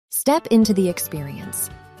Step into the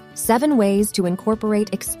experience. 7 ways to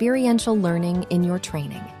incorporate experiential learning in your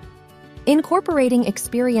training. Incorporating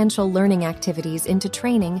experiential learning activities into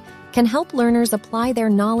training can help learners apply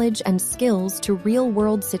their knowledge and skills to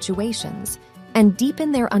real-world situations and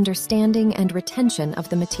deepen their understanding and retention of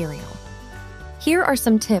the material. Here are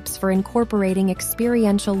some tips for incorporating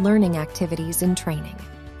experiential learning activities in training.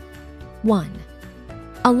 1.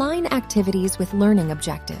 Align activities with learning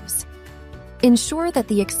objectives. Ensure that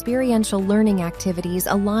the experiential learning activities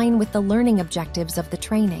align with the learning objectives of the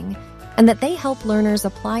training and that they help learners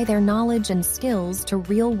apply their knowledge and skills to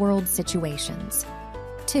real-world situations.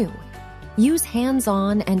 2. Use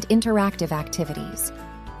hands-on and interactive activities.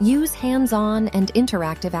 Use hands-on and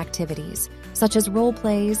interactive activities, such as role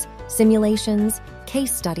plays, simulations,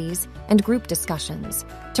 case studies, and group discussions,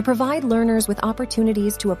 to provide learners with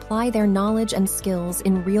opportunities to apply their knowledge and skills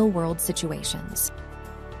in real-world situations.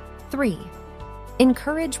 3.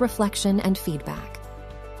 Encourage reflection and feedback.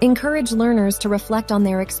 Encourage learners to reflect on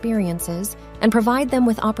their experiences and provide them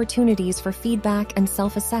with opportunities for feedback and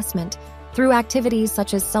self-assessment through activities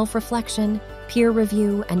such as self-reflection, peer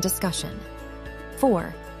review, and discussion.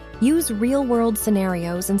 4. Use real-world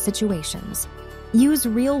scenarios and situations. Use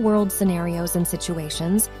real-world scenarios and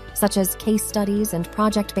situations, such as case studies and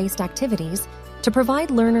project-based activities, to provide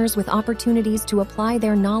learners with opportunities to apply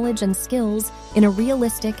their knowledge and skills in a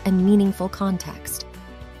realistic and meaningful context.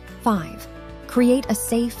 5. Create a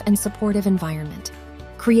safe and supportive environment.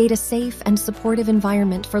 Create a safe and supportive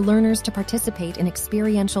environment for learners to participate in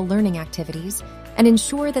experiential learning activities and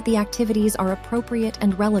ensure that the activities are appropriate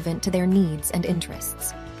and relevant to their needs and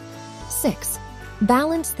interests. 6.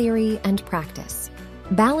 Balance theory and practice.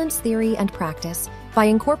 Balance theory and practice by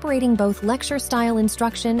incorporating both lecture-style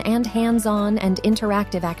instruction and hands-on and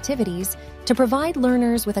interactive activities to provide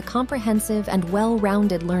learners with a comprehensive and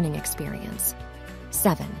well-rounded learning experience.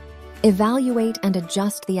 7. Evaluate and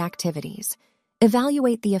adjust the activities.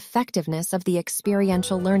 Evaluate the effectiveness of the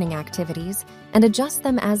experiential learning activities and adjust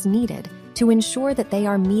them as needed to ensure that they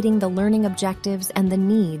are meeting the learning objectives and the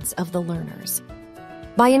needs of the learners.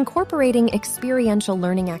 By incorporating experiential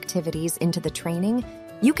learning activities into the training,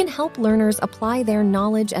 you can help learners apply their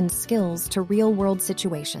knowledge and skills to real-world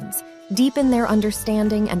situations, deepen their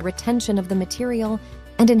understanding and retention of the material,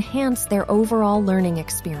 and enhance their overall learning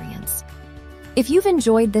experience. If you've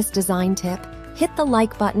enjoyed this design tip, hit the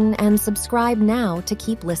like button and subscribe now to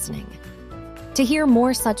keep listening. To hear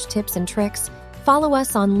more such tips and tricks, follow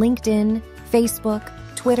us on LinkedIn, Facebook,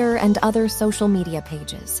 Twitter, and other social media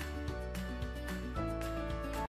pages.